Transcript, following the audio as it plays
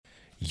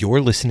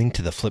You're listening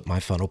to the Flip My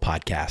Funnel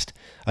podcast,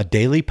 a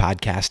daily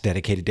podcast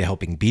dedicated to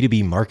helping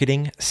B2B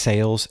marketing,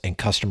 sales, and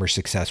customer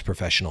success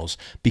professionals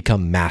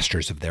become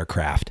masters of their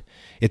craft.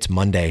 It's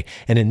Monday,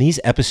 and in these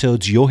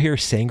episodes, you'll hear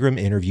Sangram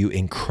interview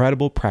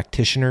incredible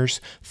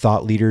practitioners,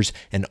 thought leaders,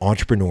 and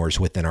entrepreneurs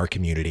within our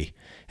community.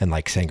 And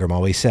like Sangram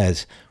always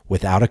says,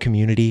 without a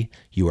community,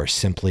 you are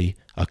simply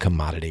a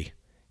commodity.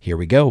 Here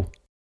we go.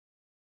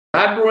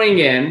 I bring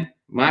in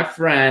my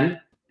friend,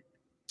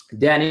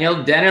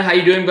 Daniel. Daniel, how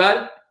you doing,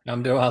 bud?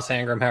 I'm doing well,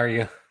 Sangram. How are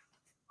you?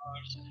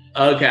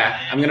 Okay,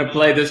 I'm going to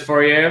play this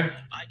for you.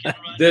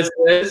 This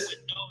is,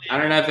 I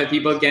don't know if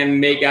people can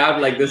make out,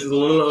 like this is a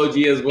little OG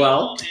as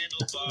well.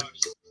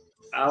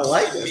 I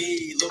like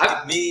this.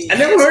 I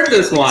never heard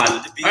this one.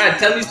 All right,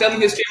 tell me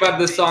history about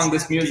this song,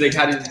 this music.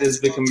 How did this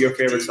become your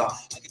favorite song?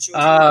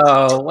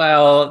 Oh,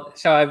 well,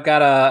 so I've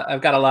got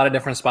a lot of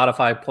different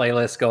Spotify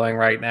playlists going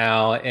right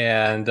now,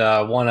 and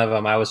one of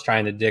them I was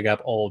trying to dig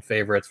up old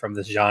favorites from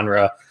this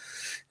genre.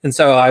 And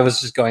so I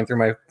was just going through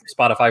my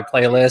Spotify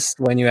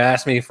playlist when you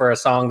asked me for a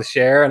song to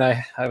share, and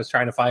I was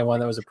trying to find one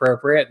that was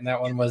appropriate, and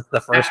that one was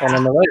the first one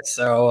on the list.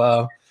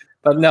 So,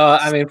 but no,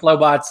 I mean,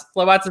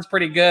 Flowbots is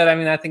pretty good. I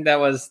mean, I think that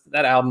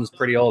album's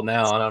pretty old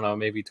now. I don't know,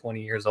 maybe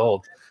 20 years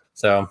old.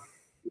 So,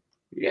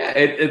 yeah,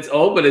 it's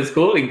old, but it's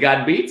cool. It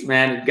got beats,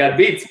 man. It got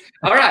beats.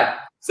 All right.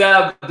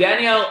 So,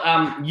 Daniel,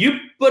 you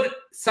put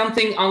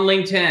something on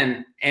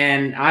LinkedIn,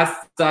 and I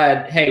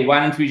thought, hey, why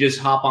don't we just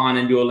hop on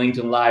and do a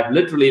LinkedIn Live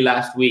literally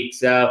last week?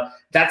 So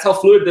that's how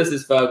fluid this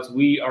is, folks.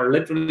 We are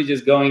literally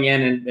just going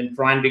in and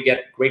trying to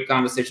get great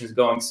conversations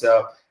going.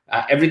 So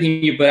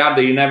everything you put out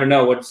there, you never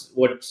know what's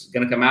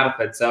going to come out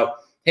of it. So,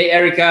 hey,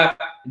 Erica,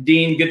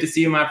 Dean, good to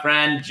see you, my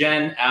friend.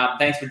 Jen,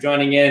 thanks for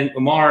joining in.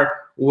 Umar,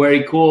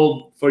 very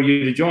cool for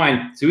you to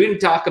join. So we're going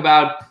to talk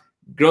about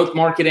growth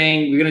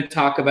marketing. We're going to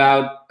talk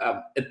about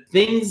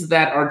things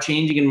that are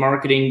changing in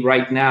marketing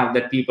right now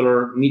that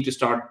people need to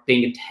start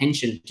paying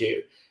attention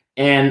to.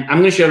 And I'm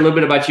going to share a little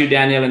bit about you,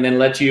 Daniel, and then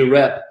let you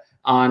rip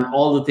on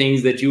all the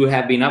things that you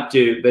have been up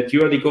to. But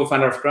you are the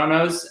co-founder of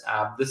Kronos.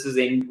 This is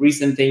a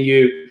recent thing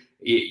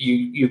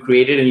you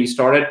created and you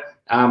started.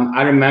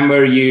 I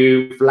remember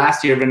you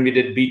last year when we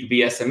did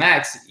B2B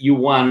SMX, you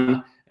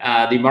won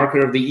the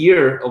Marketer of the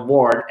Year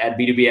award at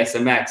B2B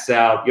SMX.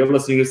 So you're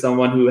listening to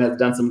someone who has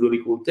done some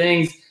really cool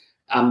things.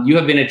 You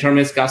have been a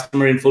Terminus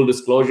customer in full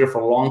disclosure for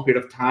a long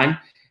period of time.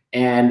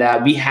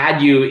 And we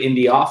had you in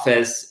the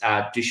office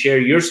to share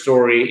your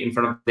story in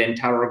front of the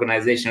entire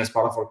organization as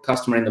part of our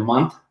Customer in the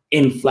Month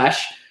in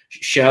Flesh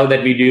show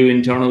that we do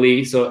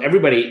internally. So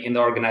everybody in the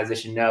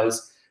organization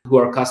knows who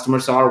our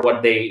customers are,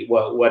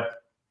 what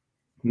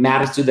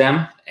matters to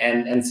them,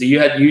 and so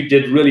you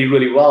did really,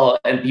 really well,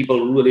 and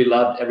people really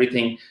loved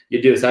everything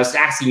you do. So I was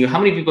asking you, how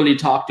many people you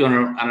talk to on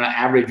an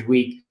average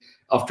week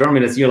of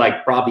Terminus? You're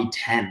like probably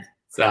 10.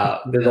 So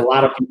there's a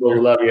lot of people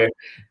who love you,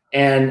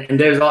 and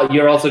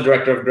you're also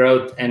director of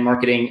growth and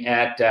marketing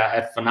at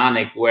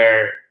Phononic,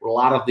 where a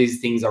lot of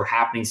these things are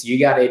happening. So you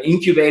got an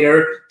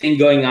incubator thing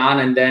going on,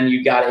 and then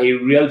you got a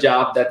real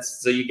job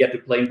so you get to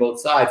play in both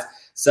sides.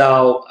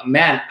 So,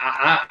 man,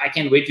 I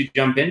can't wait to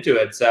jump into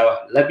it. So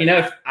let me know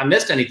if I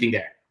missed anything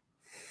there.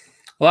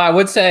 Well, I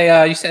would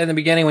say you said in the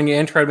beginning when you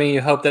introed me,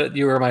 you hoped that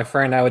you were my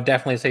friend. I would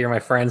definitely say you're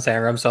my friend,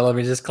 Sangram. So let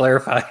me just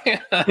clarify.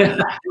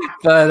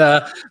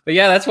 But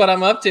yeah, that's what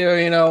I'm up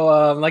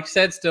to. Like you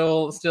said,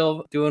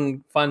 still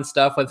doing fun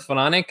stuff with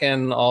Phononic,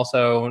 and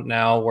also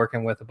now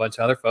working with a bunch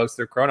of other folks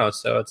through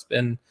Kronos. So it's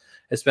been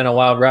a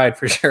wild ride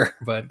for sure.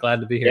 But glad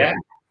to be here. Yeah.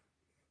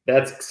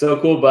 That's so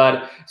cool,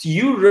 bud. So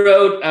you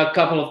wrote a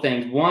couple of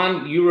things.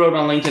 One, you wrote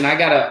on LinkedIn. I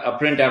got a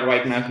printout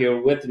right now here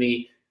with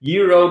me.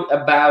 You wrote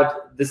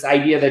about this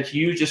idea that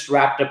you just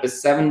wrapped up a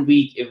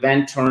 7-week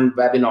event turned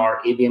webinar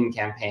ABM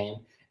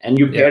campaign, and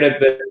you paired it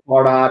with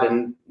Pardot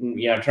and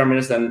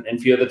Terminus and a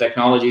few other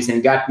technologies,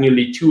 and got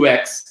nearly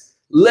 2x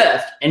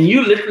lift. And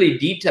you literally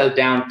detailed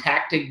down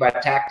tactic by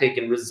tactic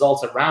and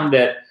results around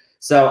it.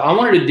 So I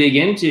wanted to dig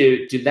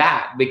into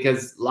that,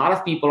 because a lot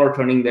of people are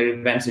turning their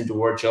events into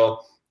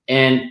virtual.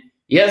 And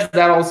yes,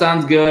 that all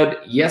sounds good.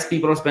 Yes,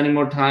 people are spending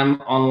more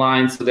time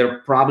online, so they're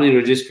probably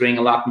registering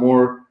a lot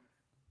more.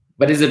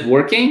 But is it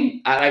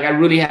working? I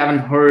really haven't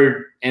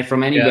heard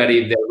from anybody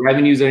if their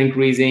revenues are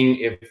increasing,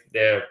 if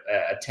their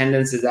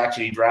attendance is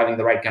actually driving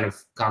the right kind of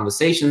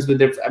conversations with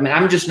their.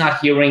 I'm just not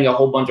hearing a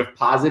whole bunch of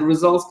positive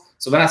results.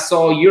 So when I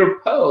saw your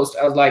post,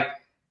 I was like,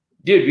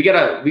 dude, we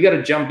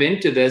gotta jump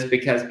into this,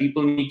 because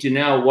people need to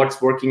know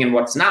what's working and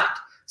what's not.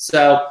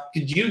 So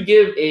could you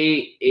give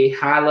a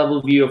high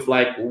level view of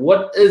like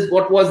what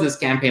was this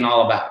campaign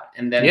all about?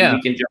 And then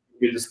we can jump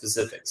into the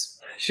specifics.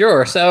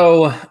 Sure.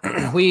 So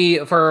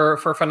for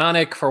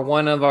Phononic, for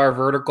one of our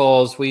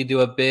verticals, we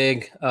do a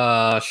big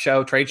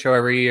trade show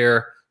every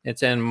year.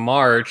 It's in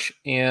March.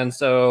 And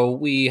so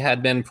we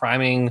had been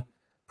priming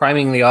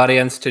the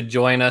audience to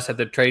join us at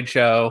the trade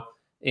show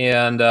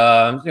and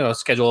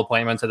schedule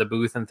appointments at the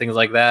booth and things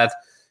like that.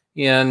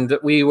 And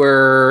we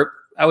were,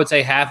 I would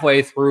say,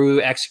 halfway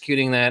through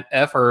executing that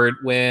effort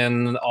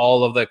when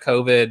all of the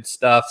COVID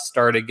stuff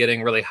started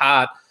getting really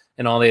hot.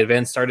 and all the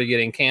events started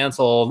getting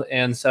canceled.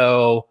 And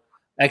so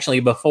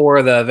actually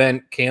before the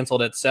event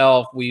canceled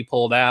itself, we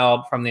pulled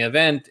out from the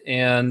event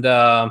and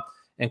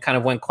kind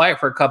of went quiet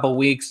for a couple of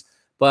weeks.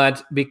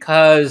 But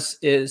because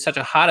it's such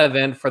a hot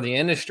event for the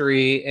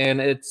industry and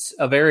it's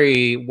a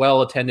very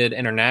well-attended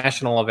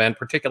international event,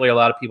 particularly a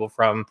lot of people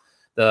from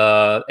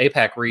the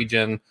APAC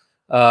region,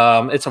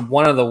 it's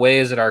one of the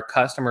ways that our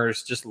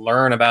customers just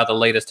learn about the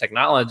latest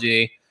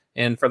technology.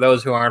 And for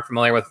those who aren't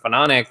familiar with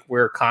Phononic,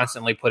 we're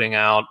constantly putting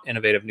out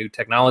innovative new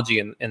technology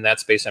in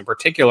that space in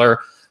particular.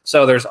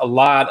 So there's a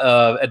lot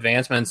of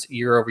advancements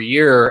year over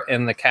year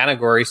in the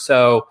category.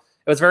 So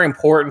it was very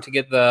important to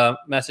get the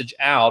message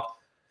out.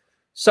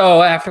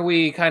 So after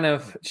we kind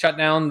of shut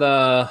down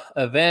the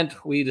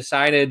event, we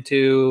decided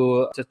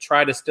to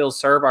try to still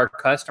serve our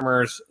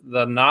customers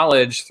the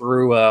knowledge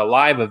through a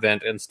live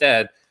event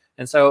instead.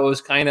 And so it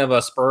was kind of a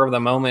spur of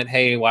the moment.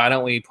 Hey, why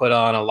don't we put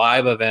on a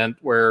live event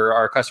where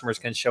our customers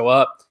can show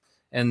up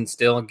and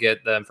still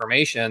get the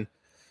information?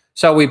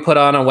 So we put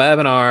on a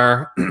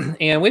webinar,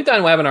 and we've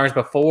done webinars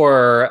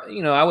before.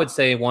 I would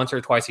say once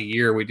or twice a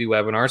year we do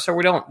webinars. So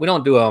we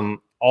don't do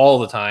them all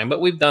the time, but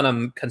we've done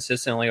them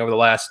consistently over the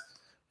last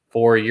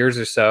 4 years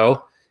or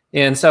so.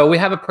 And so we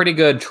have a pretty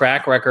good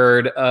track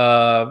record,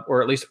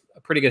 or at least a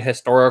pretty good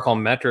historical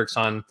metrics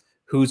on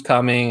who's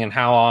coming and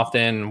how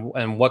often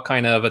and what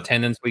kind of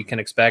attendance we can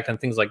expect and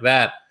things like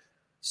that.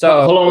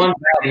 So hold on one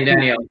second,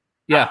 Daniel.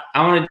 Yeah.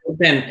 I want to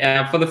jump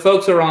in. For the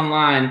folks who are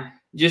online,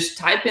 just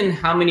type in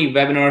how many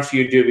webinars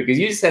you do, because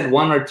you said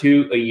 1 or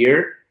 2 a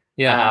year.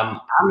 Yeah.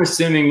 I'm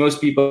assuming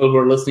most people who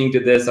are listening to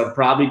this are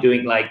probably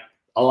doing like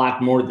a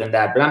lot more than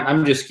that. But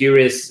I'm just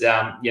curious,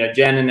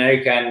 Jen and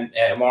Erica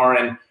and Mar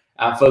and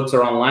folks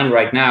are online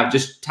right now.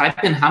 Just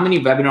type in how many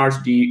webinars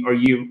are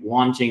you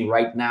launching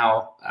right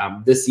now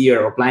this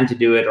year, or plan to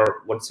do it,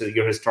 or what's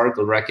your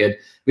historical record?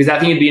 Because I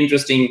think it'd be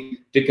interesting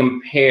to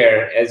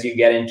compare as you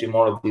get into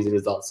more of these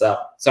results. So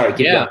sorry,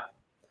 keep going.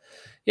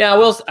 Yeah,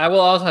 I will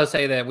also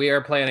say that we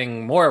are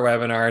planning more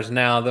webinars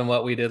now than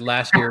what we did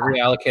last year,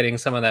 reallocating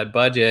some of that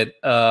budget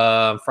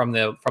from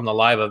the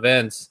live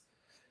events.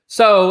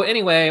 So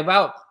anyway,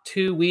 about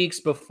 2 weeks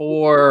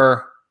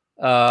before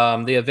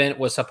the event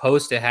was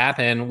supposed to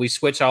happen, we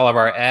switched all of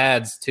our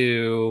ads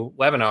to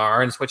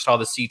webinar and switched all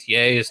the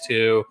CTAs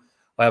to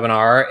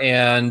webinar.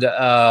 And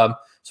so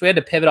we had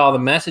to pivot all the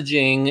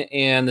messaging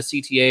and the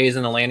CTAs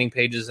and the landing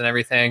pages and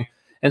everything.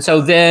 And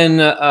so then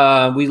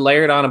we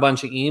layered on a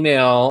bunch of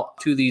email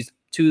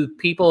to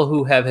people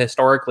who have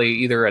historically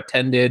either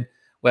attended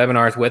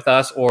webinars with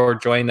us or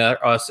joined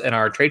us in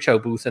our trade show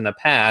booth in the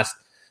past,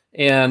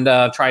 and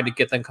tried to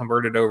get them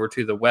converted over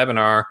to the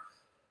webinar.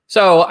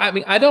 So, I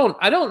mean, I don't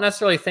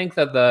necessarily think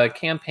that the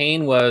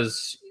campaign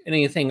was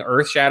anything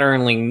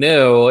earth-shatteringly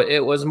new.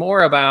 It was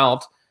more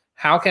about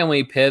how can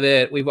we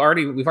pivot? We've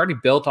already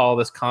built all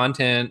this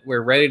content.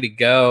 We're ready to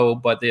go,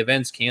 but the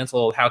event's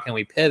canceled. How can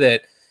we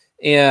pivot?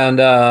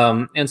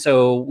 And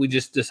so we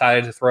just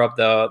decided to throw up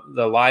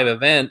the live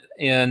event.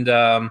 And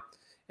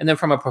then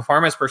from a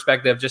performance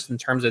perspective, just in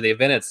terms of the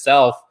event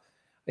itself,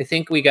 I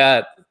think we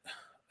got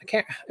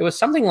it was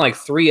something like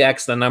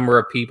 3x the number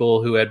of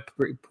people who had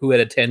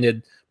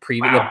attended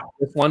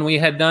this one we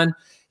had done.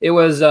 It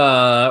was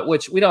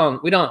which we don't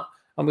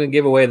I'm going to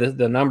give away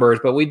the numbers,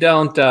 but we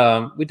don't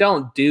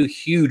do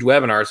huge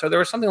webinars. So there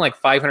was something like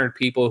 500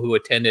 people who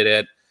attended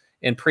it,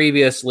 and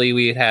previously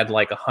we had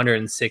like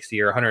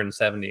 160 or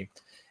 170.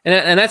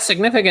 And that's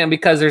significant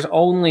because there's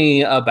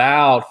only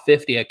about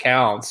 50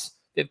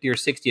 or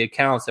 60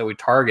 accounts that we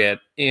target,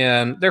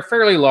 and they're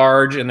fairly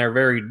large and they're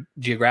very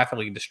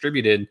geographically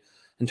distributed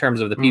in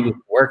terms of the people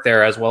who work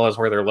there as well as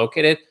where they're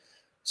located.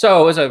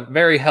 So it was a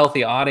very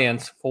healthy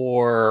audience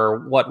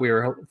for what we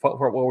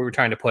were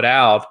trying to put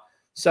out.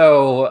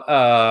 So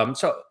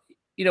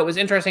it was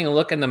interesting to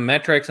look in the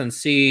metrics and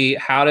see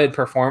how did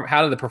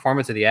the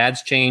performance of the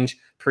ads change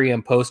pre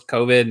and post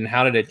COVID, and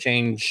how did it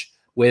change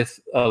with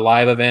a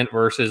live event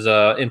versus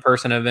a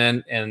in-person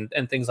event and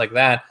things like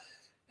that.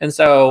 And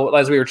so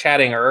as we were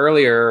chatting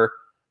earlier,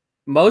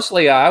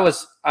 mostly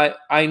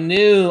I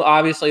knew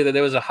obviously that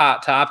there was a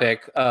hot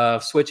topic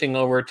of switching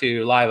over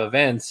to live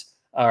events,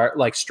 or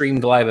like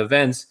streamed live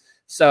events.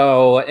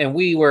 So, and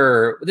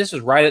this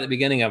was right at the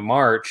beginning of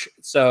March.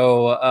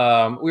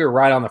 So we were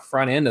right on the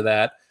front end of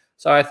that.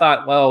 So I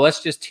thought, well,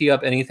 let's just tee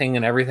up anything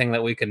and everything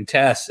that we can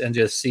test and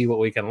just see what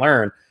we can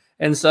learn.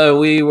 And so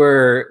we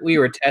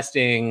were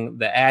testing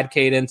the ad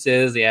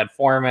cadences, the ad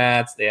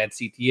formats, the ad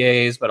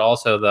CTAs, but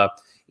also the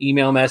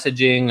email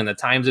messaging and the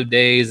times of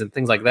days and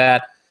things like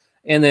that.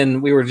 And then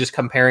we were just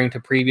comparing to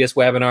previous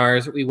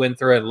webinars. We went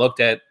through and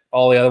looked at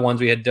all the other ones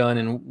we had done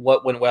and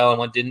what went well and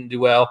what didn't do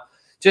well,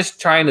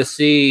 just trying to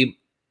see,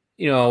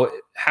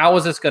 how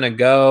is this going to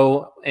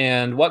go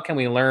and what can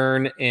we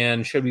learn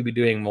and should we be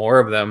doing more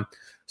of them?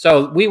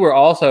 So we were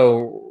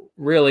also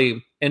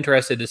really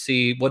interested to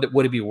see would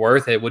it be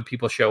worth it? Would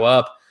people show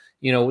up?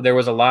 There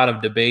was a lot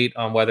of debate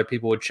on whether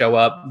people would show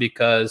up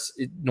because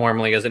it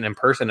normally is an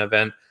in-person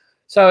event.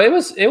 So it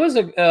was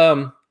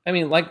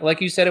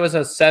like you said, it was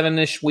a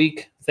 7-ish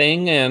week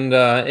thing, and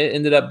it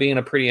ended up being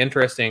a pretty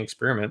interesting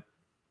experiment.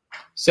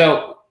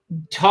 So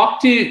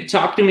talk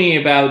to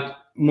me about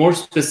more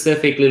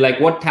specifically, like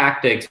what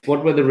tactics,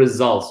 what were the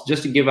results,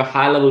 just to give a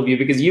high level view,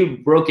 because you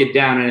broke it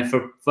down. And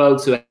for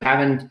folks who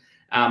haven't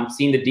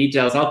seen the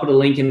details, I'll put a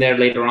link in there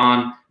later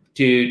on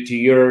to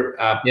your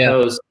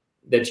post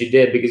that you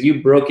did, because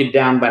you broke it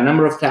down by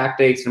number of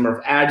tactics, number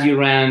of ads you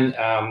ran.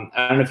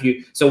 I don't know if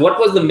you, so what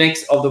was the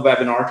mix of the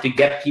webinar to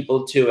get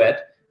people to it?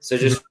 So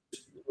just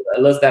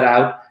list that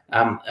out.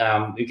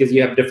 Because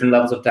you have different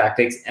levels of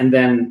tactics, and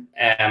then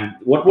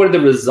what were the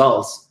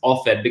results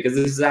of it? Because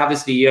this is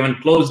obviously, you haven't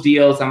closed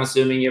deals. I'm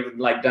assuming you've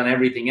like done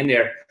everything in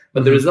there,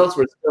 but the results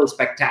were still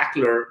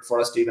spectacular for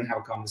us to even have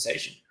a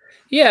conversation.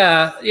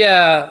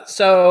 Yeah.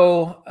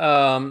 So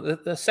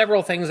the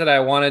several things that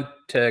I wanted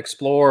to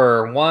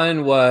explore.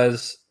 One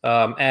was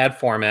ad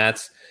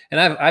formats, and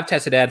I've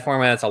tested ad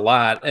formats a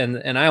lot,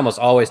 and I almost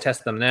always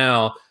test them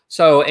now.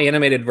 So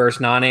animated versus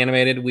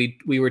non-animated,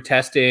 we were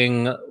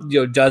testing,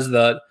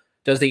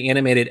 does the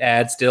animated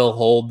ad still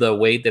hold the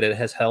weight that it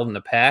has held in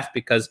the past?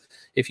 Because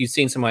if you've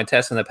seen some of my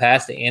tests in the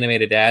past, the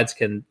animated ads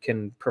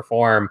can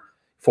perform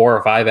 4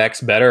 or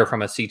 5x better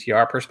from a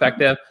CTR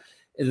perspective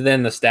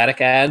than the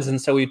static ads. And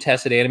so we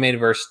tested animated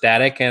versus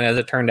static. And as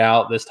it turned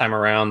out, this time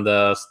around,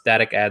 the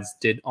static ads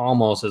did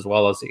almost as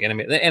well as the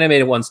animated. The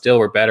animated ones still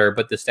were better,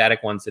 but the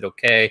static ones did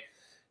okay.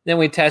 Then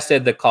we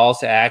tested the calls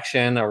to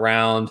action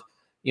around,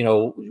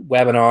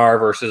 webinar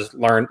versus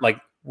learn, like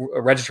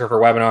register for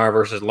webinar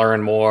versus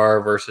learn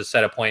more versus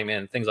set appointment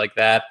and things like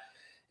that.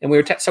 And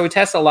we tested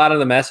a lot of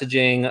the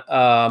messaging.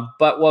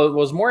 But what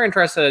was more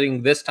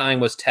interesting this time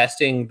was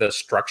testing the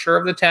structure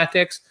of the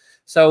tactics.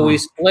 So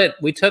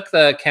we took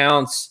the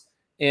accounts,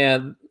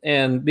 and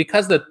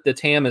because the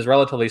TAM is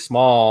relatively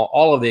small,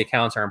 all of the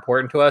accounts are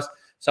important to us.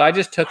 So I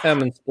just took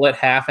them and split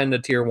half into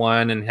tier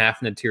 1 and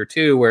half into tier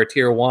 2, where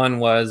tier 1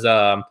 was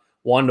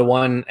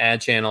 1-to-1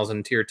 ad channels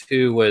and tier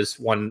 2 was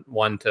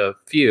one to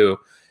few.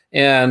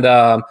 And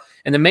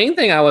the main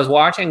thing I was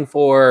watching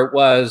for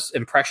was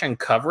impression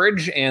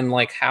coverage and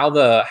like how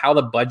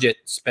the budget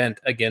spent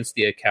against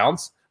the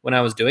accounts when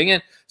I was doing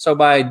it. So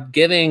by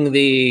giving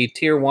the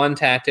tier 1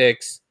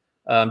 tactics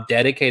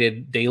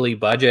dedicated daily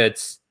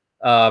budgets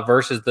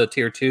versus the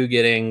tier 2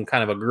 getting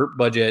kind of a group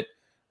budget,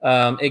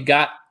 it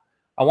got,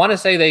 I want to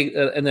say they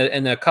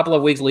in the couple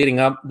of weeks leading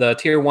up, the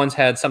tier 1s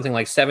had something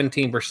like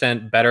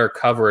 17% better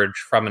coverage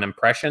from an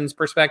impressions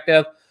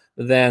perspective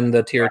than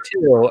the tier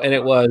 2, and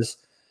it was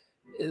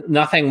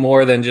nothing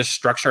more than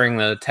just structuring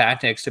the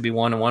tactics to be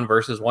 1-to-1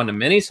 versus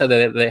 1-to-many so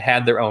that they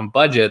had their own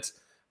budgets.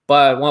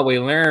 But what we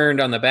learned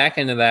on the back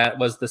end of that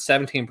was the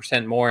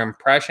 17% more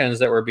impressions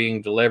that were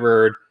being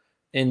delivered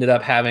ended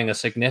up having a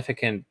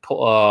significant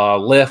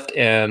lift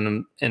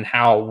in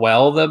how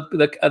well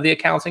the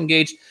accounts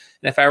engaged.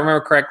 And if I remember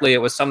correctly, it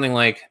was something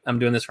like, I'm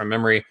doing this from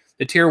memory,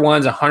 the tier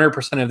 1s,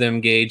 100% of them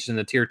engaged, and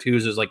the tier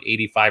 2s is like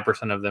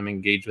 85% of them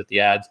engaged with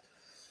the ads.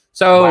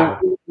 So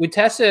we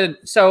tested,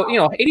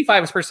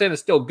 85%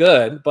 is still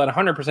good, but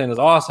 100% is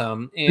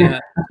awesome.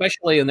 And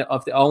especially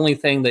if the only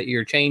thing that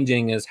you're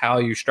changing is how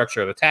you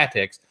structure the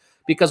tactics,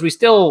 because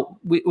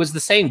it was the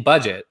same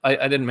budget. I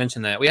didn't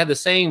mention that. We had the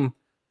same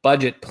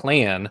budget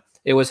plan.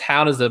 It was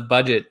how does the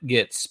budget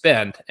get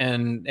spent,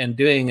 and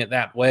doing it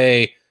that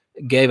way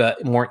gave a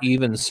more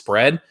even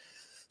spread.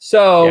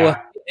 So,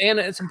 and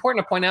it's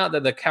important to point out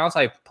that the accounts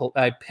I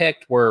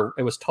picked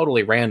it was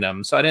totally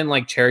random. So I didn't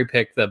like cherry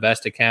pick the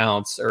best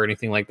accounts or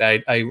anything like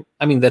that.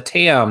 I mean, the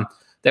TAM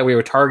that we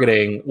were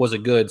targeting was a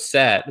good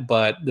set,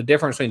 but the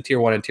difference between tier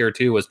 1 and tier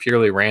 2 was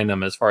purely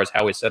random as far as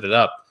how we set it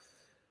up.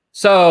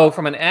 So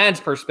from an ads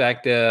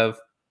perspective,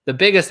 the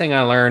biggest thing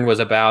I learned was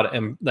about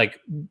like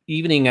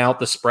evening out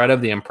the spread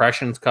of the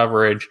impressions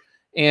coverage.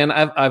 And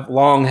I've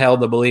long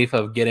held the belief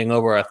of getting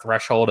over a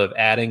threshold of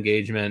ad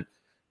engagement,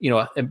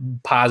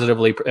 it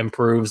positively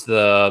improves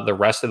the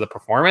rest of the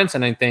performance.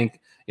 And I think,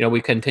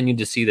 we continued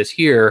to see this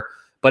here,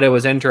 but it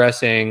was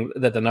interesting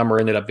that the number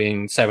ended up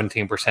being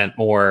 17%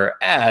 more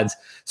ads.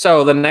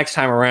 So the next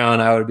time around,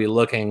 I would be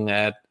looking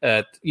at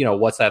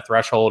what's that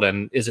threshold,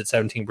 and is it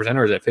 17%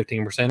 or is it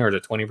 15% or is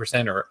it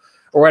 20% or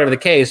whatever the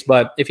case.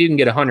 But if you can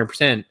get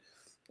 100%,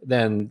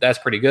 then that's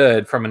pretty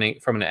good from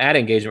an ad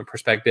engagement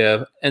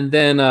perspective. And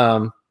then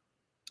on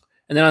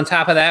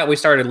top of that, we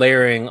started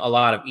layering a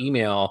lot of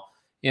email.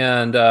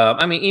 And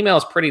email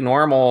is pretty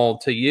normal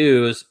to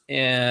use,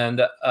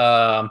 and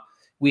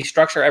we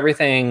structure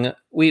everything.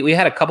 We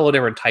had a couple of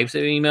different types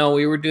of email.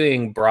 We were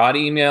doing broad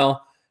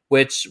email,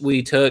 which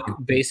we took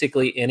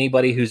basically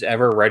anybody who's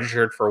ever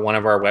registered for one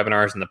of our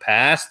webinars in the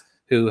past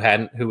who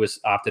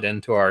was opted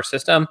into our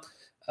system,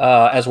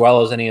 as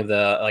well as any of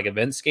the like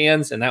event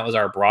scans, and that was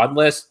our broad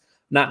list.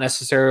 Not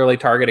necessarily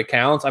target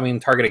accounts.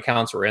 Target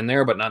accounts were in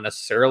there, but not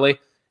necessarily.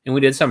 And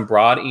we did some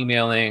broad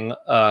emailing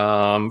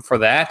for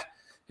that.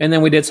 And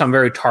then we did some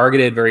very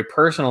targeted, very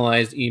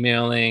personalized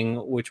emailing,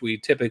 which we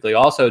typically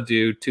also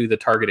do to the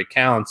target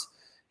accounts.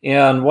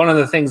 And one of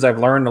the things I've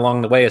learned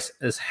along the way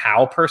is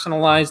how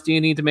personalized do you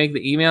need to make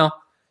the email?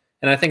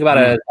 And I think about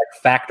it as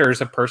like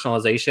factors of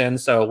personalization.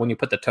 So when you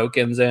put the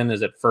tokens in,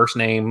 is it first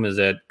name? Is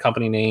it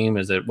company name?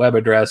 Is it web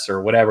address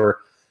or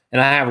whatever?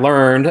 And I have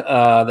learned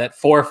that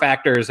 4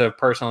 factors of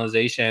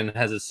personalization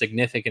has a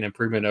significant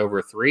improvement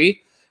over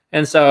 3.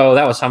 And so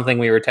that was something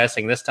we were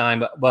testing this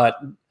time. But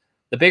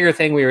the bigger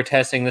thing we were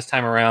testing this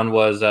time around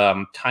was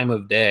time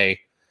of day.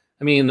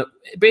 I mean,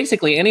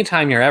 basically,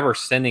 anytime you're ever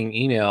sending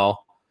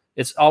email,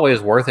 it's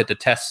always worth it to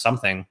test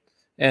something.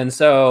 And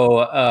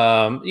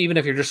so even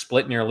if you're just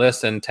splitting your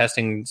list and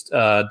testing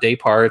day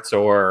parts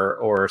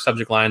or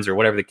subject lines or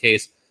whatever the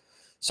case.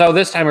 So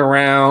this time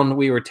around,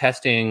 we were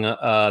testing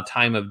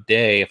time of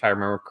day, if I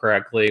remember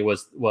correctly,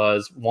 was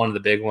one of the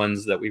big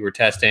ones that we were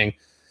testing.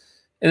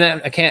 And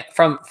then I can't,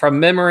 from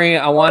memory,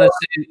 I want to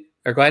say,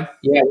 or go ahead.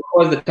 Yeah,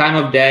 what was the time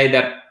of day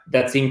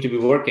that seemed to be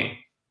working?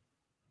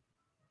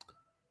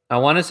 I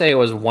want to say it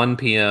was 1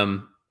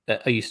 p.m.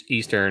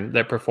 Eastern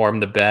that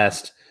performed the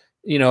best.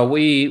 You know,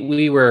 we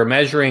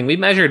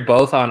measured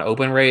both on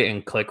open rate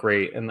and click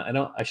rate, and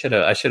I should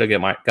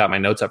have got my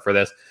notes up for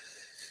this,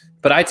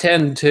 but I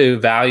tend to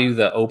value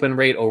the open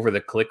rate over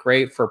the click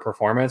rate for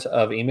performance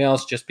of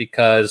emails, just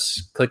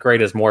because click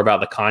rate is more about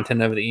the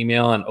content of the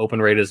email and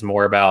open rate is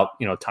more about,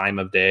 you know, time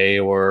of day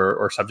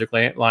or subject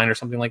line or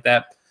something like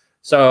that.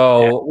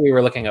 So we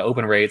were looking at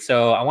open rate.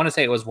 So I want to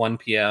say it was 1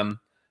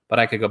 p.m., but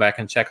I could go back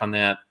and check on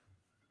that.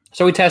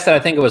 So we tested, I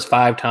think it was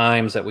 5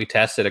 times that we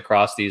tested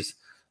across these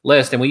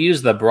list, and we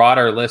use the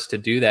broader list to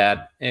do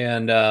that.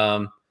 And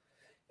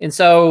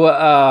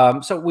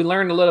so we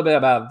learned a little bit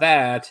about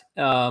that.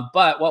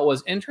 But what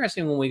was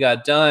interesting when we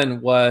got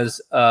done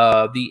was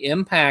the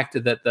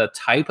impact that the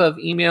type of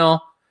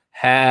email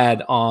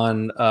had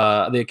on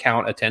the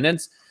account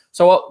attendance.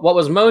 So what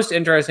was most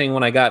interesting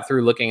when I got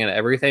through looking at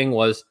everything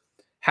was,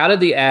 how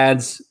did the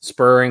ads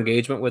spur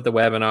engagement with the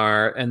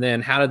webinar? And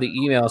then how did the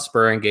email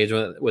spur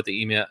engagement with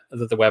the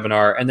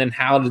webinar? And then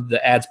how did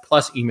the ads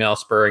plus email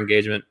spur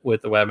engagement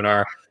with the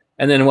webinar?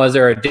 And then was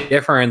there a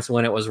difference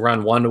when it was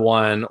run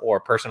one-to-one or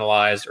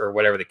personalized or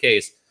whatever the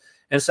case?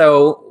 And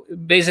so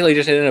basically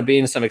just ended up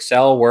being some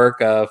Excel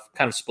work of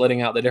kind of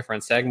splitting out the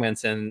different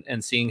segments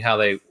and seeing how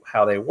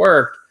they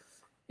worked.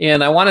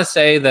 And I want to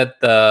say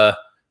that the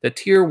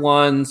tier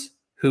ones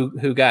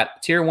who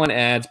got tier 1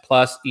 ads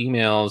plus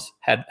emails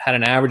had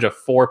an average of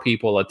 4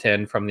 people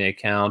attend from the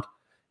account,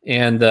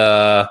 and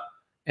the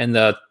kind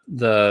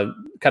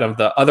of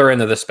the other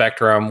end of the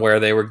spectrum where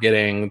they were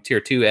getting tier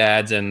 2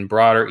 ads and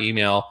broader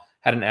email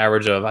had an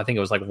average of, I think it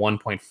was like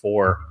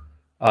 1.4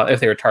 if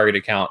they were target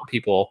account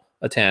people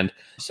attend.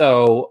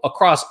 So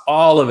across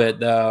all of it,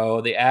 though,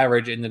 the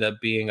average ended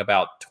up being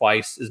about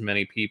twice as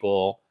many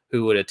people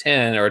who would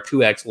attend, or a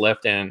 2x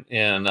lift in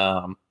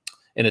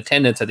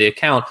attendance at the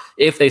account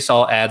if they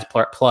saw ads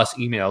plus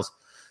emails.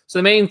 So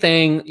the main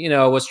thing, you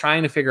know, was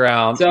trying to figure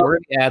out, were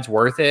the ads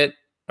worth it?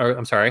 Or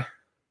I'm sorry.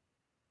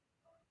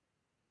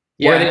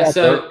 Yeah.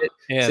 So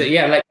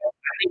yeah, like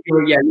I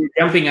think you're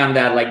jumping on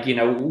that. Like, you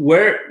know,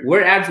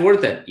 were ads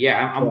worth it?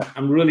 Yeah,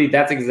 I'm really,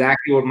 that's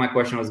exactly what my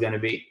question was going to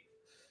be.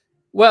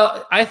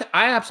 Well, I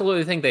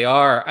absolutely think they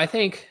are. I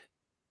think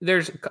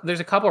there's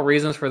a couple of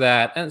reasons for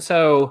that, and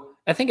so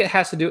I think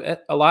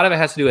a lot of it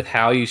has to do with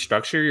how you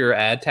structure your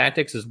ad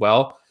tactics as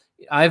well.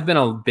 I've been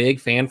a big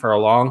fan for a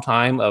long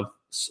time of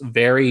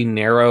very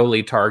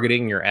narrowly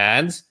targeting your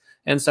ads.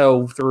 And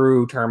so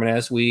through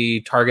Terminus,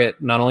 we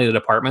target not only the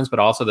departments, but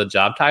also the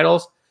job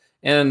titles.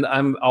 And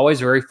I'm always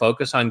very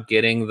focused on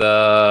getting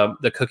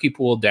the cookie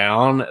pool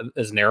down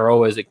as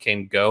narrow as it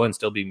can go and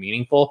still be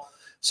meaningful.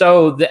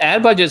 So the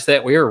ad budgets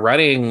that we're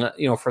running,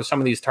 you know, for some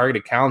of these target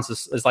accounts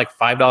is like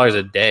 $5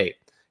 a day.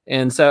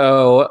 And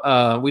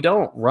so we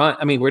don't run,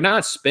 I mean, we're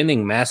not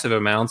spending massive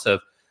amounts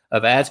of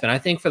ad spend. I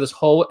think for this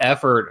whole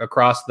effort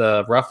across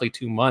the roughly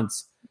 2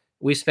 months,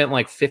 we spent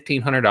like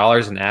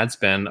 $1,500 in ad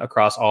spend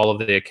across all of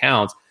the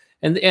accounts.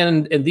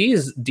 And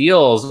these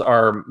deals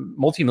are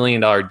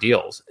multi-million-dollar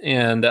deals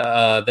and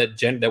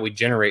that we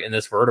generate in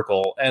this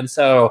vertical. And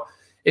so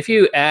if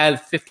you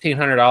add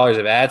 $1,500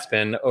 of ad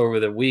spend over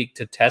the week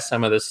to test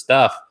some of this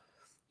stuff,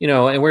 you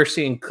know, and we're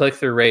seeing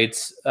click-through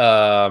rates,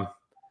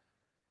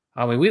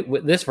 I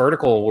mean, this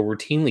vertical will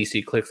routinely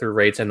see click-through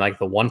rates in like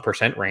the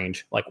 1%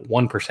 range, like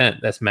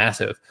 1%. That's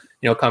massive,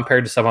 you know,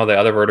 compared to some of the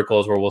other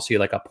verticals where we'll see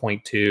like a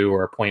 0.2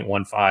 or a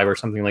 0.15 or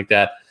something like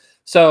that.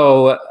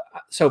 So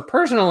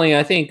personally,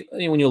 I think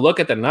when you look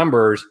at the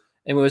numbers,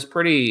 it was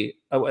it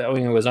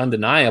was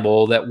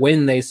undeniable that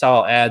when they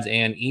saw ads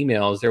and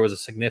emails, there was a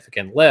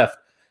significant lift.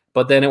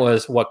 But then it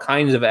was what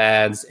kinds of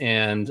ads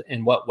and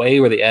in what way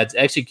were the ads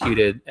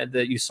executed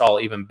that you saw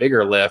even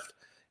bigger lift.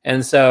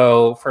 And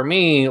so for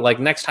me, like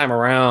next time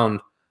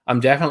around, I'm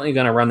definitely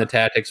going to run the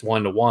tactics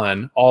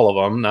 1-to-1, all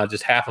of them, not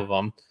just half of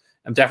them.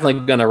 I'm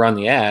definitely going to run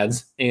the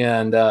ads.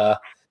 And,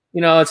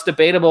 you know, it's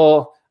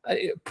debatable.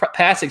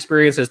 Past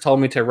experience has told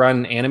me to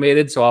run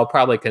animated, so I'll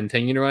probably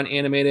continue to run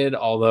animated,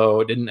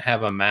 although it didn't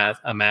have a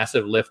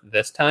massive lift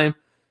this time.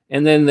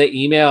 And then the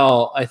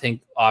email, I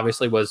think,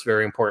 obviously was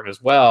very important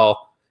as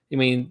well. I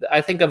mean,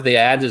 I think of the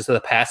ads as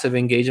the passive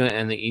engagement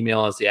and the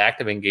email as the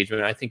active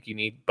engagement. I think you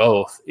need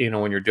both, you know,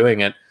 when you're doing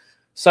it.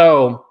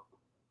 So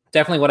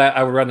definitely what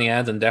I would run the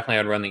ads, and definitely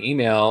I'd run the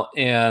email.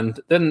 And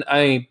then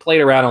I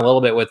played around a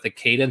little bit with the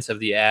cadence of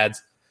the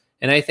ads.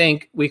 And I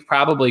think we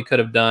probably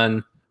could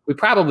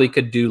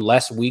do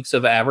less weeks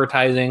of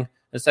advertising.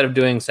 Instead of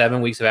doing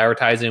 7 weeks of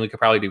advertising, we could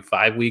probably do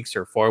 5 weeks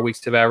or 4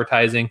 weeks of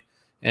advertising.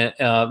 And,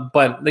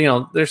 but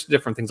there's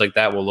different things like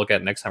that we'll look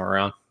at next time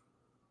around.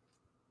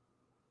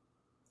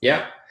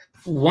 Yeah.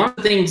 One of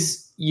the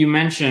things you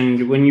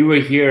mentioned when you were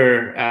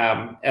here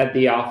at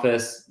the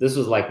office, this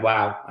was like,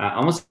 wow,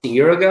 almost a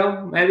year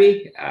ago,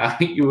 maybe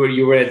you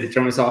were at the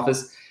Terminus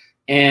office,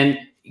 and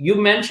you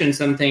mentioned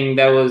something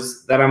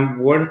that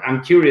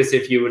I'm curious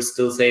if you would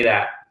still say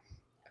that.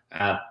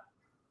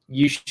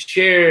 You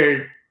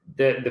shared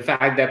the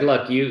fact that,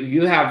 look,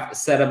 you have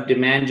set up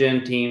demand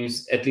gen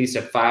teams at least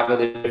at 5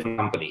 other different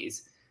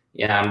companies.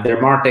 Yeah, their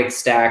MarTech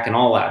stack and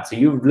all that. So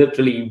you've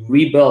literally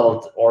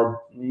rebuilt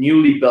or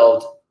newly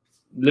built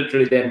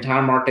literally the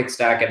entire MarTech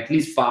stack at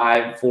least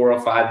 4 or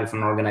 5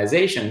 different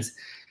organizations.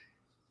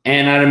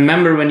 And I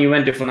remember when you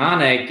went to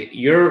Phononic,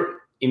 your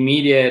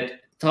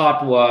immediate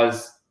thought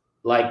was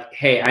like,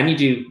 hey, I need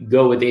to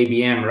go with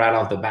ABM right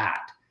off the bat.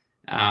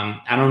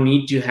 I don't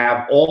need to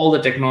have all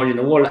the technology in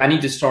the world. I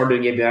need to start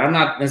doing ABM. I'm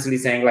not necessarily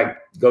saying like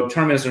go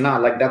Terminus or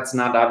not. Like that's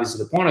not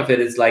obviously the point of it.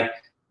 It's like,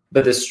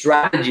 but the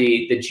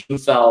strategy that you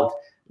felt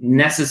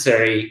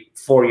necessary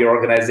for your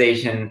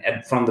organization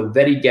from the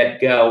very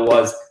get-go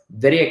was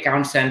very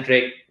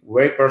account-centric,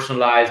 very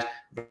personalized,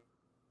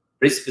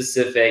 very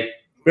specific,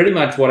 pretty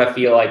much what I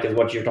feel like is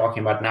what you're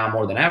talking about now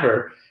more than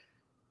ever.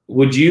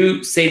 Would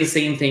you say the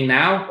same thing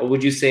now? Or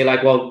would you say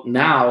like, well,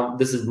 now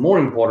this is more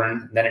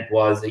important than it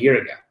was a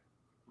year ago?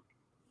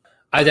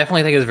 I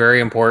definitely think it's very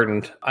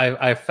important.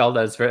 I felt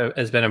that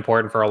it's been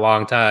important for a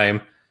long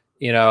time,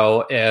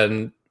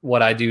 and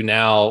what I do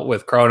now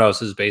with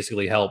Kronos is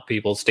basically help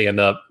people stand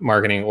up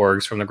marketing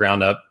orgs from the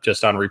ground up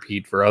just on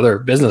repeat for other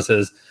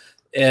businesses.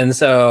 And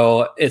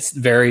so it's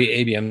very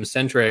ABM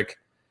centric.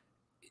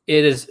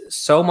 It is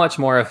so much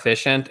more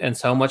efficient and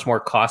so much more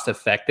cost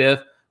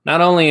effective,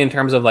 not only in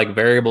terms of like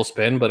variable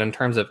spend, but in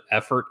terms of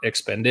effort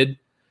expended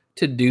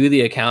to do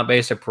the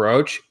account-based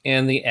approach.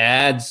 And the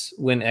ads,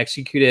 when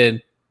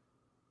executed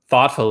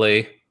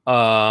thoughtfully,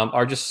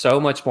 are just so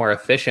much more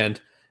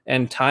efficient.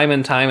 And time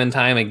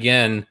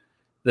again,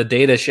 the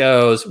data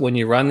shows when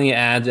you run the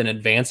ads in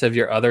advance of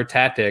your other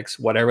tactics,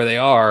 whatever they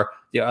are,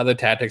 the other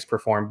tactics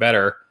perform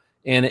better.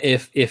 And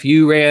if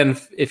you were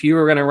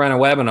going to run a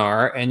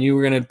webinar and you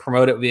were going to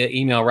promote it via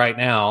email right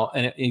now,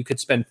 and you could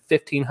spend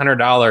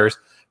 $1,500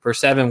 for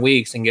 7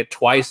 weeks and get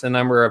twice the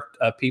number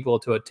of people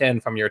to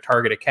attend from your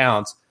target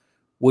accounts,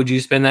 would you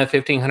spend that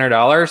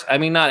 $1,500? I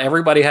mean, not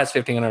everybody has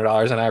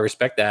 $1,500, and I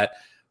respect that,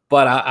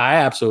 but I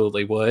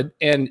absolutely would.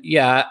 And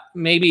yeah,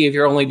 maybe if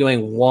you're only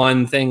doing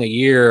one thing a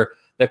year,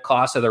 the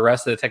cost of the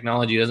rest of the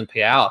technology doesn't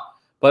pay out.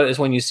 But it's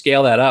when you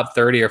scale that up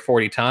 30 or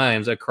 40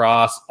 times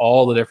across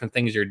all the different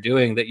things you're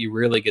doing that you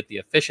really get the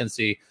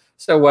efficiency.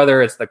 So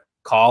whether it's the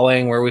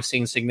calling where we've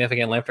seen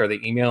significant lift, or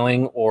the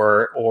emailing,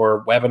 or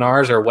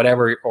webinars, or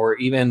whatever, or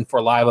even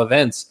for live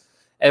events,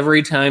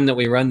 every time that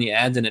we run the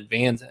ads in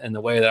advance in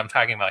the way that I'm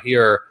talking about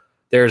here,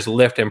 there's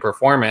lift in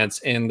performance.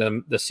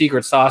 And the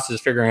secret sauce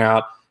is figuring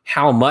out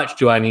how much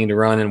do I need to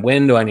run, and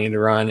when do I need to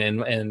run,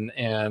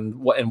 and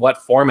what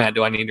format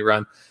do I need to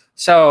run.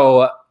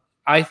 So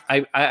I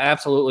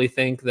absolutely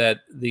think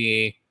that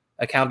the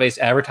account-based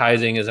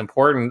advertising is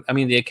important. I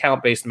mean, the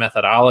account-based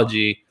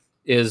methodology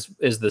is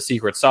the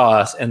secret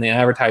sauce, and the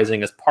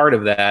advertising is part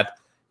of that.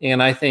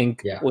 And I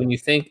think when you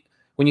think,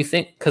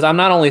 because I'm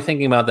not only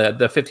thinking about the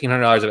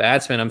 $1,500 of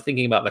ad spend, I'm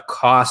thinking about the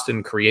cost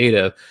and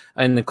creative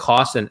and the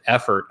cost and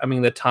effort. I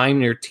mean, the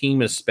time your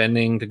team is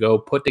spending to go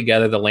put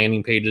together the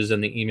landing pages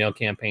and the email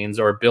campaigns,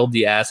 or build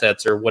the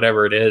assets, or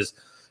whatever it is,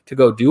 to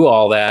go do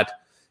all that.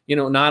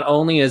 Not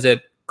only does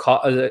it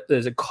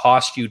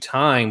cost you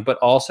time, but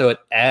also it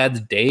adds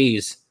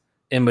days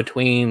in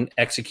between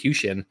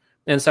execution.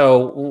 And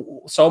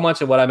so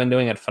much of what I've been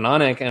doing at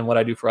Phononic and what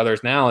I do for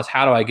others now is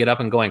how do I get up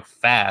and going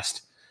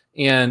fast?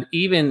 And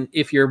even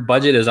if your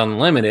budget is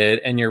unlimited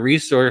and your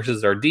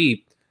resources are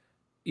deep,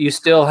 you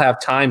still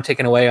have time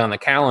taken away on the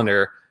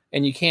calendar,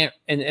 and you can't.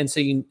 And so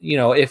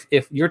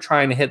if you're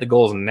trying to hit the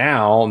goals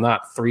now,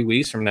 not 3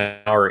 weeks from now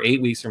or 8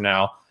 weeks from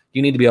now,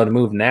 you need to be able to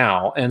move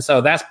now. And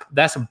so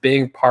that's a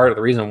big part of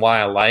the reason why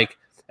I like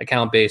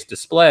account-based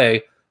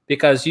display,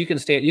 because you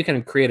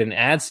can create an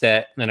ad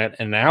set in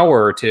an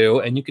hour or two,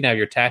 and you can have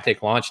your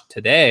tactic launched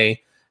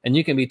today, and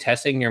you can be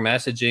testing your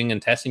messaging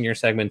and testing your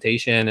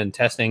segmentation and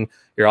testing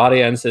your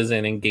audiences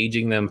and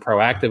engaging them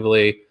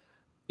proactively,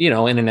 in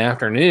an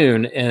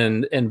afternoon.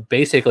 And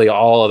basically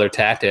all other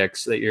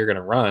tactics that you're going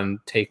to run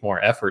take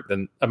more effort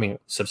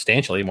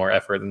substantially more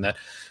effort than that.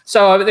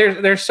 So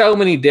there's so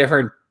many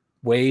different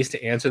ways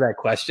to answer that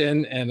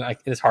question, and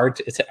it's hard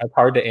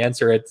to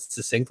answer it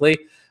succinctly.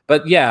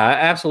 But yeah, I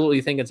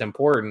absolutely think it's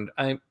important.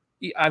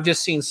 I've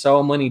just seen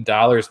so many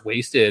dollars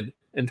wasted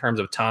in terms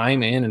of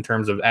time and in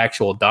terms of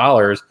actual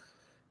dollars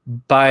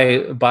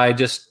by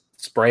just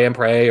spray and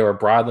pray, or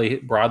broadly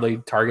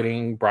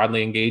targeting,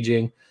 broadly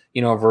engaging.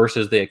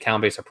 versus the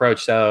account-based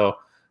approach. So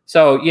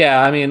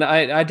yeah, I mean,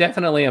 I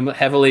definitely am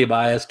heavily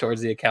biased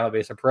towards the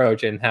account-based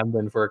approach and have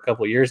been for a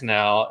couple of years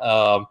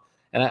now.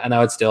 And I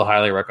would still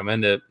highly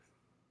recommend it.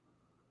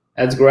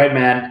 That's great,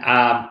 man.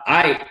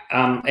 I'd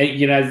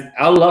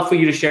love for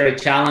you to share a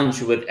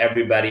challenge with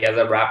everybody as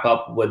I wrap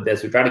up with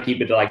this. We try to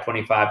keep it to like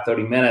 25,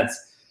 30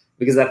 minutes,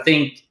 because I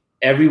think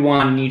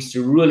everyone needs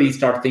to really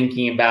start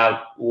thinking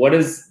about what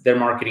does their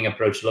marketing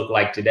approach look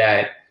like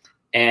today.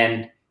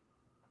 And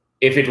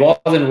if it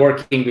wasn't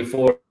working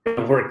before,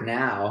 it'll work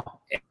now.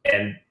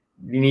 And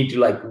you need to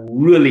like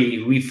really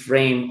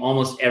reframe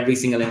almost every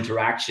single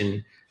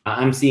interaction.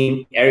 I'm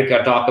seeing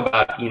Erica talk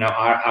about,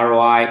 our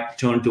ROI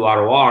turned to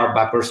ROR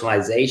by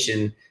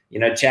personalization.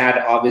 Chad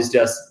obviously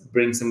just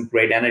brings some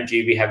great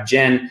energy. We have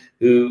Jen,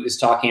 who is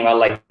talking about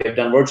like they've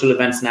done virtual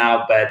events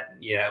now, but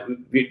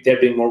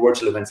they're doing more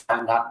virtual events.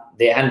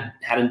 They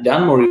hadn't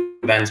done more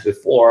events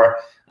before.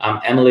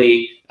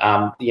 Emily,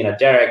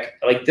 Derek,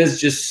 like there's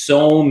just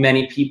so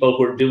many people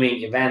who are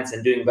doing events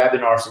and doing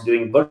webinars and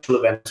doing virtual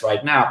events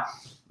right now.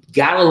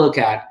 Gotta look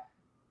at,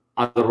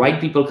 are the right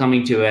people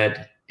coming to it?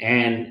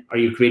 And are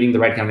you creating the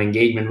right kind of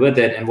engagement with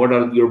it? And what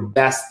are your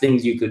best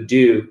things you could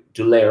do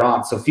to layer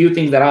on? So a few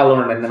things that I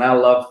learned, and then I'd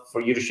love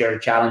for you to share a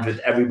challenge with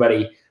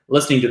everybody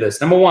listening to this.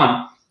 Number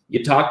one,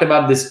 you talked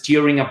about this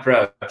tiering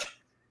approach.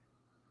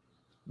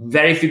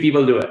 Very few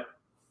people do it.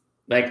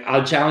 Like,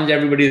 I'll challenge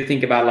everybody to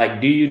think about, like,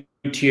 do you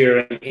tier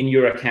in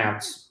your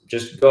accounts?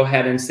 Just go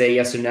ahead and say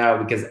yes or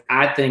no, because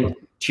I think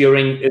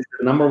tiering is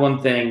the number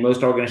one thing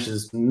most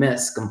organizations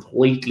miss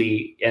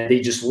completely, and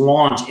they just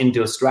launch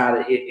into a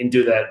strategy,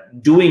 into the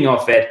doing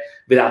of it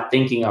without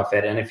thinking of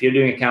it. And if you're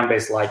doing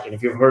account-based, and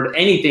if you've heard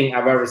anything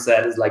I've ever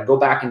said, is like go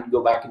back and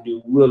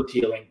do real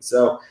tiering.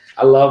 So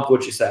I love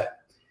what you said.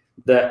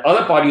 The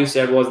other part you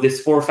said was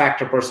this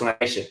 4-factor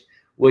personalization,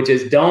 which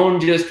is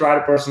don't just try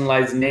to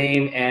personalize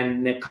name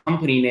and the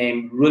company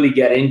name, really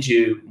get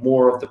into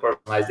more of the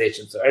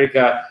personalization. So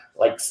Erica,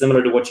 like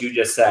similar to what you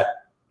just said.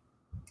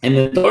 And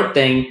the third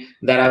thing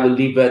that I will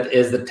leave with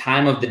is the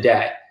time of the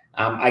day.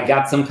 I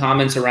got some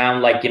comments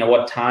around like,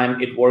 what time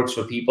it works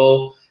for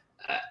people.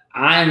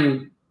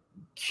 I'm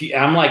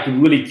like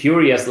really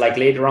curious, like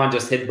later on,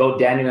 just hit both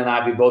Daniel and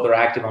I, we both are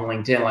active on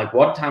LinkedIn. Like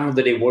what time of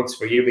the day works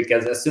for you?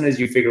 Because as soon as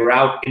you figure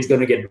out, it's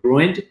going to get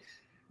ruined,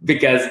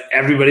 because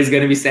everybody's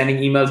going to be sending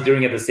emails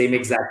during at the same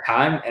exact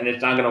time, and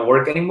it's not going to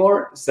work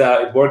anymore.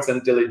 So it works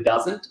until it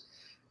doesn't.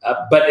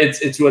 But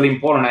it's really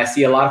important. I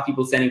see a lot of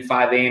people sending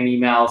 5 a.m.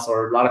 emails,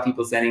 or a lot of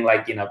people sending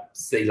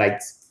say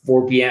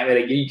 4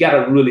 p.m. You got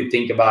to really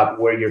think about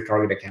where your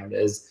target account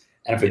is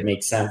and if it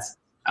makes sense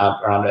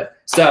around it.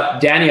 So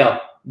Daniel,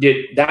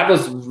 that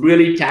was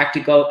really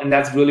tactical, and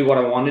that's really what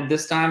I wanted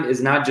this time,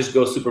 is not just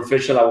go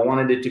superficial. I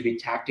wanted it to be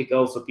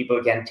tactical so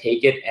people can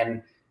take it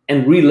and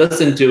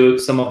re-listen to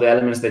some of the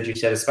elements that you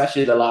said,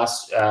 especially the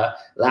last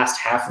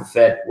half of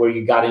it where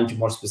you got into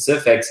more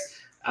specifics.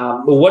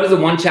 But what is the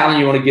one challenge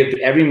you want to give to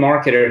every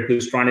marketer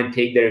who's trying to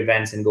take their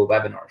events and go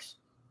webinars?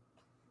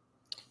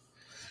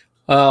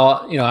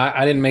 Well,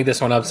 I didn't make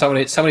this one up.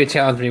 Somebody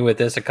challenged me with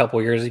this a couple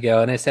of years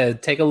ago, and they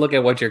said, take a look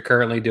at what you're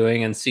currently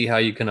doing and see how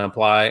you can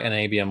apply an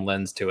ABM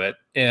lens to it.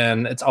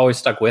 And it's always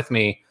stuck with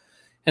me.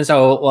 And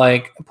so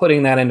like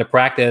putting that into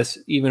practice,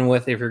 even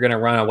with, if you're going to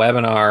run a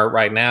webinar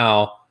right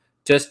now,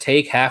 just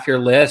take half your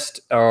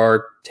list,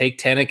 or take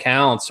 10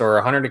 accounts or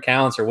 100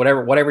 accounts or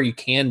whatever you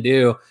can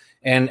do,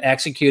 and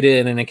execute it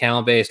in an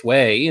account-based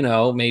way.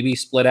 Maybe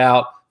split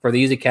out for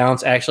these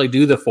accounts, actually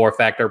do the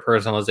 4-factor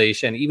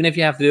personalization, even if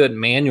you have to do it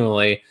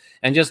manually,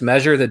 and just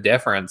measure the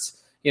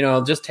difference.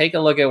 Just take a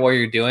look at what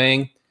you're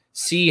doing,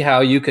 see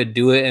how you could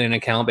do it in an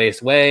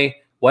account-based way,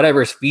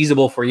 whatever is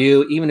feasible for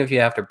you, even if you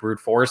have to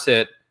brute force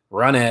it,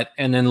 run it,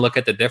 and then look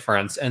at the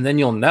difference. And then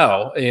you'll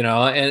know,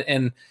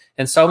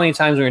 and so many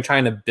times when you're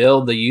trying to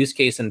build the use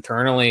case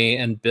internally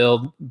and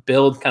build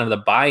kind of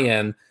the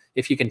buy-in,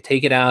 if you can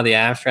take it out of the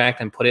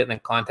abstract and put it in the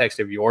context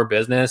of your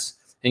business,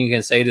 and you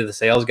can say to the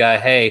sales guy,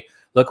 hey,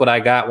 look what I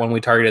got when we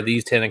targeted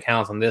these 10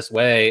 accounts in this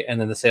way. And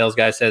then the sales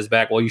guy says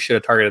back, well, you should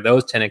have targeted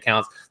those 10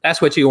 accounts.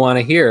 That's what you want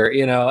to hear,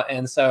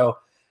 And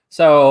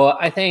so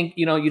I think,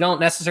 you don't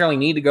necessarily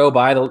need to go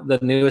buy the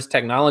newest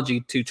technology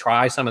to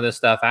try some of this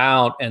stuff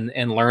out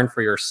and learn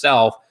for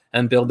yourself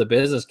and build the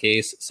business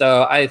case.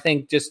 So I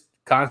think just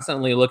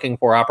constantly looking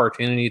for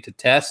opportunity to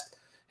test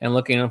and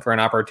looking for an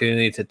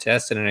opportunity to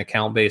test in an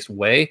account-based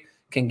way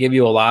can give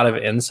you a lot of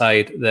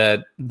insight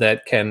that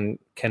can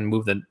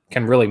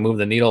really move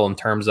the needle in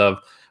terms of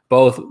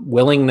both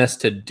willingness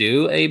to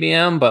do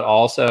ABM, but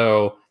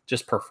also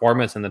just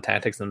performance and the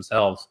tactics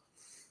themselves.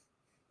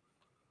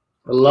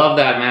 I love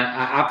that, man.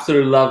 I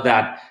absolutely love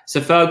that.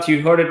 So folks,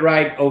 you heard it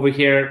right over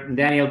here.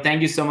 Daniel,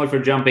 thank you so much for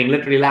jumping.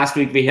 Literally last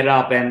week we hit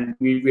up, and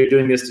we're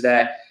doing this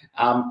today.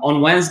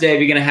 On Wednesday,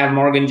 we're going to have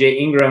Morgan J.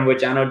 Ingram,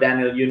 which I know,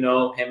 Daniel, you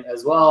know him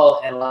as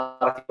well, and a lot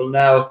of people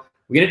know.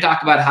 We're going to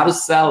talk about how to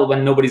sell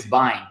when nobody's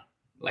buying,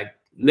 like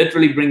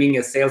literally bringing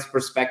a sales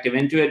perspective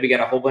into it. We got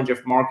a whole bunch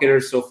of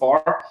marketers so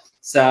far,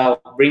 So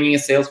bringing a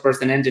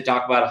salesperson in to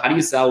talk about how do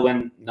you sell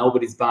when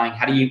nobody's buying?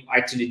 How do you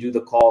actually do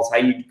the calls?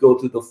 How do you go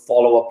through the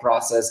follow-up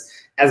process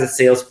as a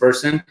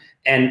salesperson?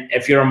 And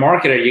if you're a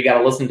marketer, you got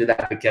to listen to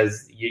that,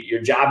 because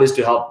your job is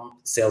to help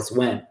sales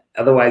win.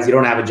 Otherwise, you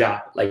don't have a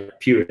job, like,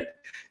 period.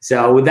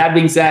 So with that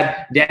being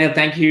said, Daniel,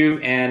 thank you.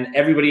 And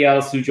everybody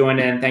else who joined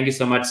in, thank you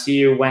so much. See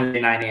you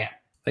Wednesday, 9 a.m.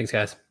 Thanks,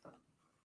 guys.